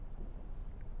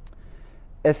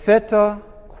Epheta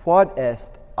quod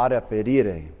est ad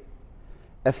aperire.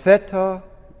 Epheta,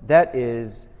 that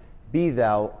is, be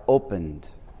thou opened.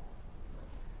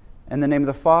 In the name of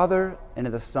the Father, and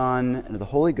of the Son, and of the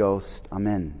Holy Ghost.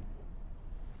 Amen.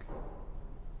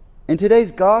 In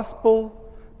today's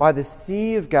Gospel, by the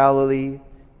Sea of Galilee,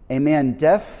 a man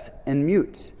deaf and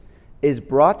mute is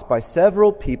brought by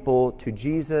several people to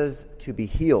Jesus to be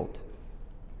healed.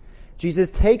 Jesus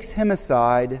takes him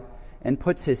aside and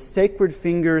puts his sacred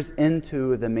fingers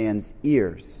into the man's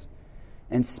ears,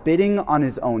 and spitting on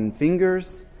his own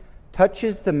fingers,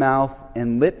 touches the mouth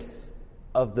and lips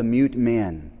of the mute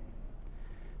man.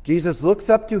 Jesus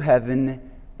looks up to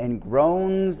heaven and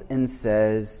groans and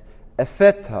says,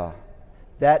 Epheta,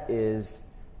 that is,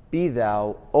 be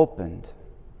thou opened.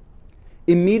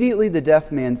 Immediately the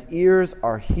deaf man's ears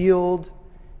are healed,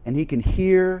 and he can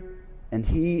hear, and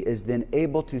he is then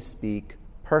able to speak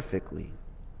perfectly.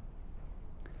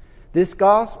 This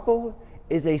gospel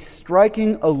is a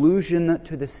striking allusion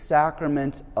to the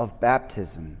sacrament of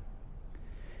baptism.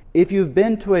 If you've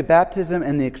been to a baptism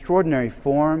in the extraordinary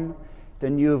form,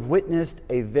 then you have witnessed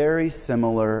a very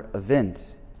similar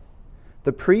event.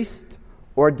 The priest,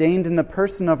 ordained in the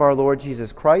person of our Lord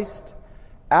Jesus Christ,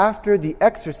 after the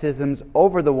exorcisms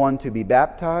over the one to be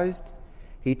baptized,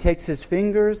 he takes his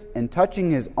fingers and,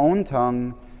 touching his own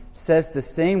tongue, says the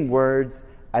same words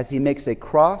as he makes a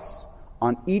cross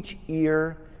on each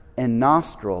ear and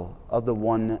nostril of the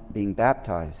one being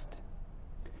baptized.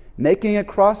 Making a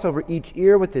cross over each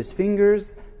ear with his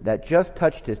fingers that just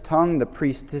touched his tongue, the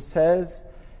priest says,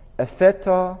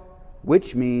 Epheta,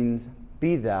 which means,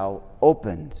 be thou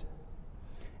opened.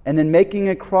 And then making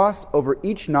a cross over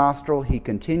each nostril, he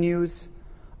continues,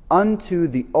 unto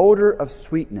the odor of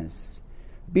sweetness,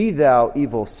 be thou,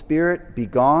 evil spirit,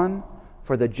 begone,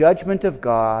 for the judgment of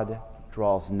God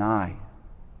draws nigh.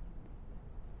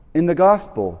 In the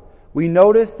gospel, we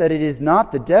notice that it is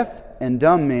not the deaf and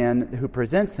dumb man who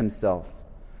presents himself,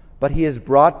 but he is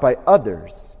brought by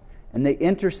others, and they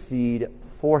intercede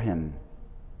for him.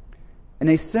 In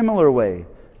a similar way,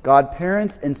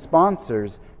 godparents and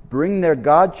sponsors bring their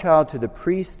godchild to the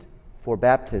priest for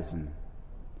baptism.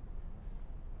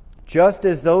 Just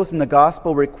as those in the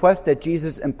gospel request that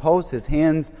Jesus impose his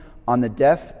hands on the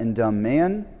deaf and dumb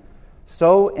man,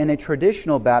 so in a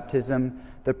traditional baptism,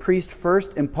 the priest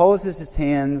first imposes his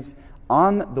hands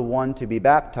on the one to be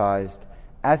baptized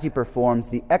as he performs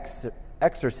the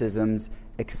exorcisms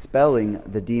expelling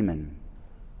the demon.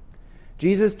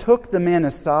 Jesus took the man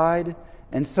aside,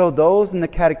 and so those in the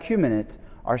catechumenate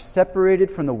are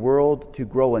separated from the world to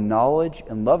grow in knowledge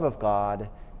and love of God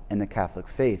and the Catholic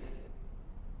faith.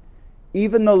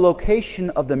 Even the location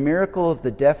of the miracle of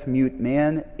the deaf-mute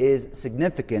man is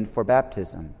significant for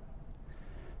baptism.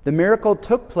 The miracle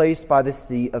took place by the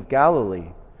Sea of Galilee,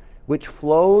 which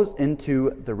flows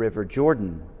into the River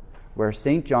Jordan, where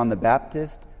St. John the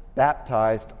Baptist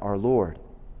baptized our Lord.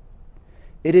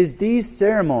 It is these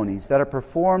ceremonies that are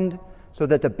performed so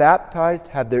that the baptized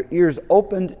have their ears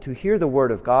opened to hear the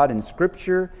word of God in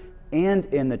Scripture and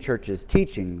in the Church's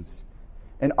teachings,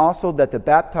 and also that the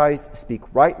baptized speak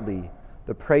rightly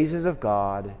the praises of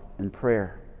God in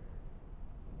prayer.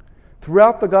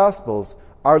 Throughout the Gospels,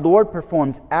 our Lord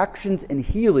performs actions and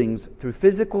healings through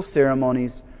physical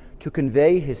ceremonies to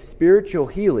convey his spiritual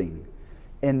healing,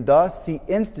 and thus he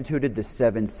instituted the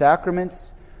 7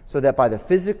 sacraments so that by the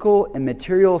physical and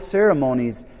material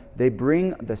ceremonies they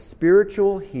bring the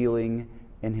spiritual healing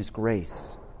in his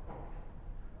grace.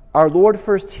 Our Lord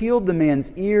first healed the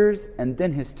man's ears and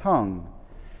then his tongue,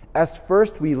 as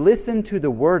first we listen to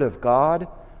the word of God,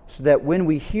 so that when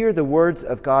we hear the words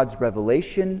of God's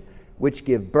revelation, which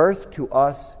give birth to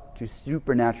us to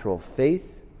supernatural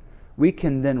faith, we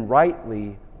can then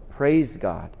rightly praise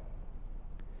God.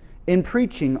 In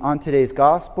preaching on today's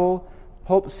gospel,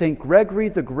 Pope St. Gregory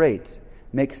the Great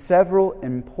makes several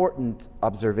important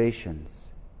observations.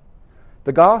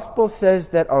 The gospel says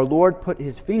that our Lord put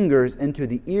his fingers into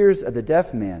the ears of the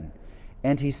deaf man,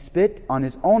 and he spit on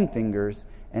his own fingers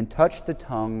and touched the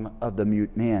tongue of the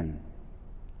mute man.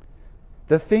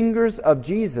 The fingers of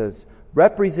Jesus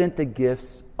represent the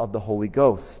gifts of the Holy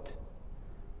Ghost.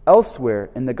 Elsewhere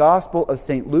in the Gospel of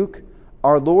St. Luke,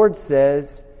 our Lord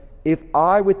says, "If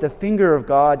I with the finger of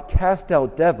God cast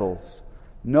out devils,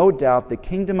 no doubt the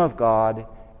kingdom of God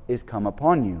is come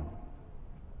upon you."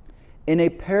 In a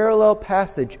parallel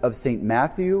passage of St.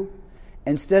 Matthew,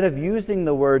 instead of using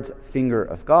the words finger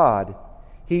of God,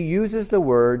 he uses the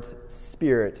words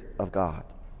Spirit of God.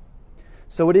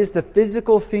 So it is the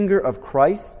physical finger of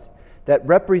Christ that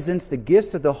represents the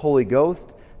gifts of the Holy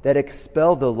Ghost that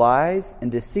expel the lies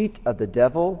and deceit of the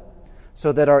devil,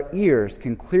 so that our ears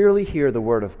can clearly hear the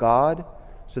word of God,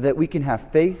 so that we can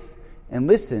have faith and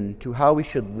listen to how we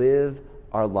should live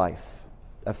our life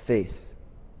of faith.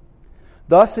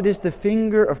 Thus it is the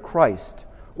finger of Christ,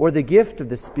 or the gift of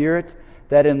the Spirit,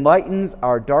 that enlightens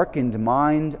our darkened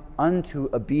mind unto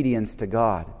obedience to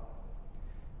God.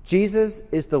 Jesus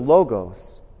is the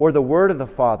Logos, or the Word of the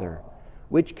Father,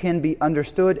 which can be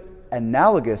understood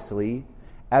analogously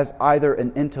as either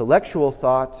an intellectual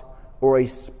thought or a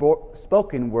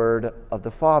spoken word of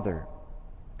the Father.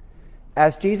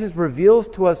 As Jesus reveals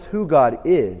to us who God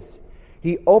is,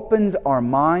 he opens our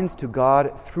minds to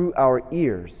God through our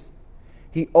ears.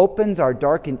 He opens our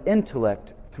darkened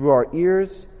intellect through our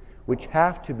ears, which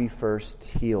have to be first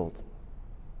healed.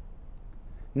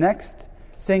 Next,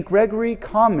 St. Gregory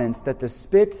comments that the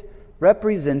spit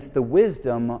represents the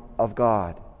wisdom of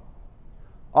God.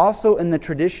 Also in the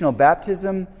traditional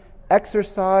baptism,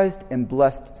 exorcised and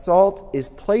blessed salt is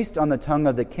placed on the tongue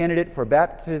of the candidate for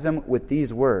baptism with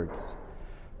these words: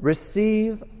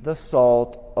 "Receive the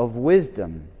salt of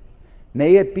wisdom.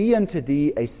 May it be unto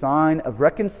thee a sign of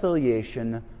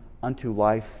reconciliation unto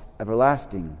life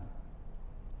everlasting."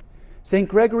 St.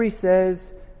 Gregory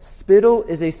says, "Spittle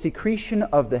is a secretion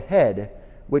of the head,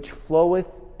 which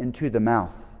floweth into the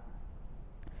mouth."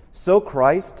 So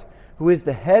Christ, who is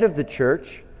the head of the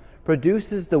church,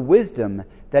 produces the wisdom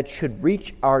that should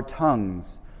reach our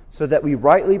tongues, so that we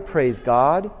rightly praise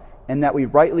God and that we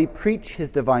rightly preach his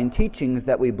divine teachings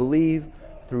that we believe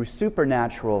through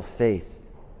supernatural faith.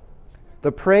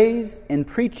 The praise and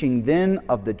preaching then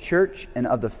of the church and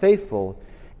of the faithful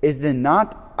is then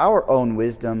not our own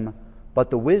wisdom, but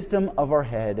the wisdom of our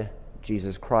head,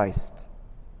 Jesus Christ.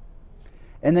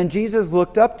 And then Jesus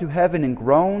looked up to heaven and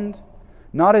groaned,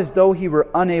 not as though he were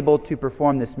unable to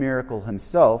perform this miracle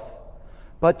himself,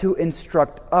 but to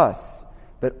instruct us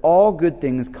that all good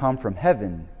things come from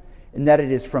heaven, and that it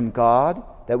is from God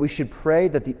that we should pray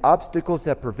that the obstacles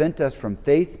that prevent us from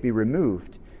faith be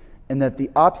removed, and that the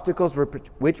obstacles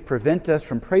which prevent us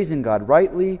from praising God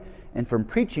rightly and from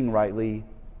preaching rightly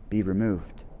be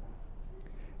removed.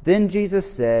 Then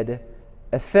Jesus said,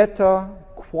 "Epheta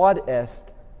quod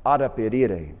est ad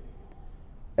aperire."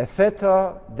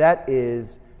 Epheta, that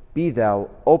is, be thou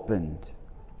opened.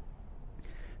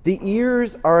 The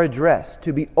ears are addressed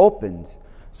to be opened,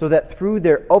 so that through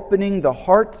their opening the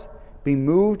heart be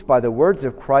moved by the words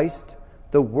of Christ,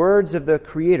 the words of the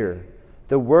Creator,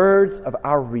 the words of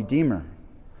our Redeemer,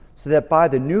 so that by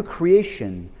the new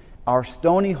creation our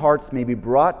stony hearts may be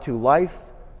brought to life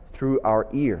through our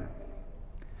ear.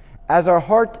 As our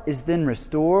heart is then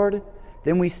restored,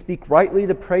 then we speak rightly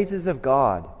the praises of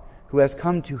God, who has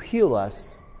come to heal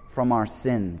us from our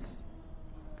sins.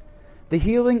 The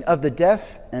healing of the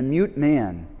deaf and mute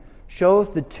man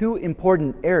shows the two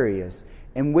important areas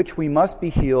in which we must be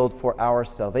healed for our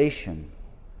salvation.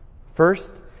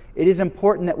 First, it is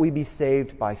important that we be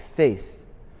saved by faith,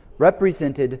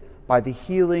 represented by the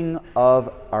healing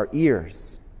of our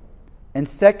ears. And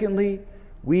secondly,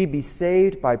 we be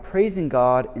saved by praising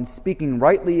God and speaking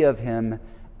rightly of him,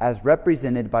 as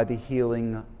represented by the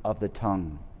healing of the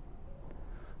tongue.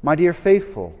 My dear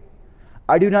faithful,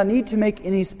 I do not need to make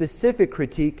any specific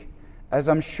critique, as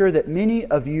I'm sure that many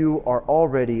of you are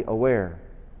already aware.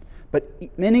 But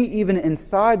many, even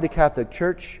inside the Catholic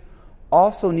Church,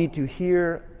 also need to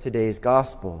hear today's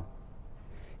gospel.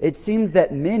 It seems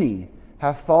that many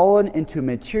have fallen into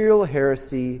material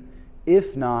heresy,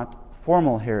 if not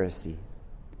formal heresy.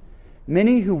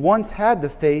 Many who once had the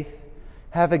faith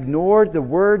have ignored the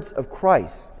words of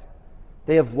Christ.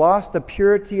 They have lost the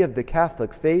purity of the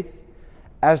Catholic faith,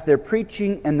 as their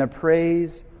preaching and their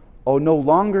praise are no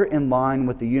longer in line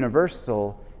with the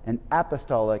universal and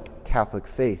apostolic Catholic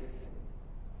faith.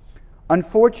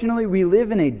 Unfortunately, we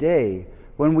live in a day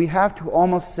when we have to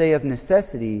almost say of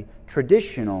necessity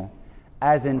traditional,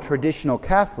 as in traditional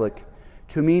Catholic,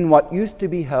 to mean what used to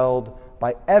be held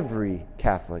by every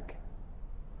Catholic.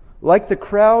 Like the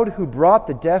crowd who brought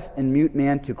the deaf and mute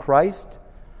man to Christ,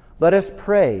 let us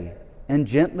pray and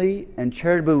gently and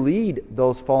charitably lead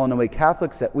those fallen away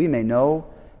Catholics that we may know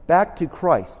back to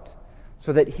Christ,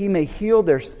 so that he may heal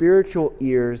their spiritual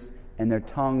ears and their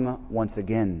tongue once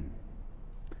again.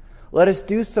 Let us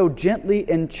do so gently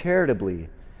and charitably,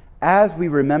 as we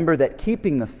remember that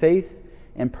keeping the faith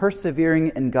and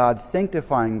persevering in God's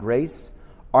sanctifying grace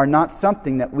are not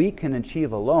something that we can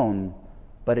achieve alone,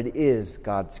 but it is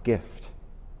God's gift.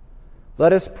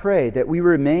 Let us pray that we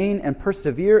remain and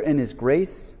persevere in his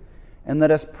grace, and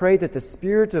let us pray that the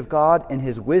Spirit of God and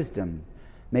his wisdom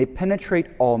may penetrate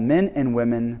all men and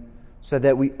women, so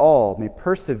that we all may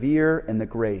persevere in the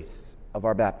grace of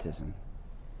our baptism.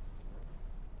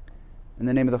 In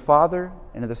the name of the Father,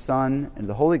 and of the Son, and of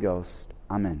the Holy Ghost.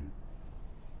 Amen.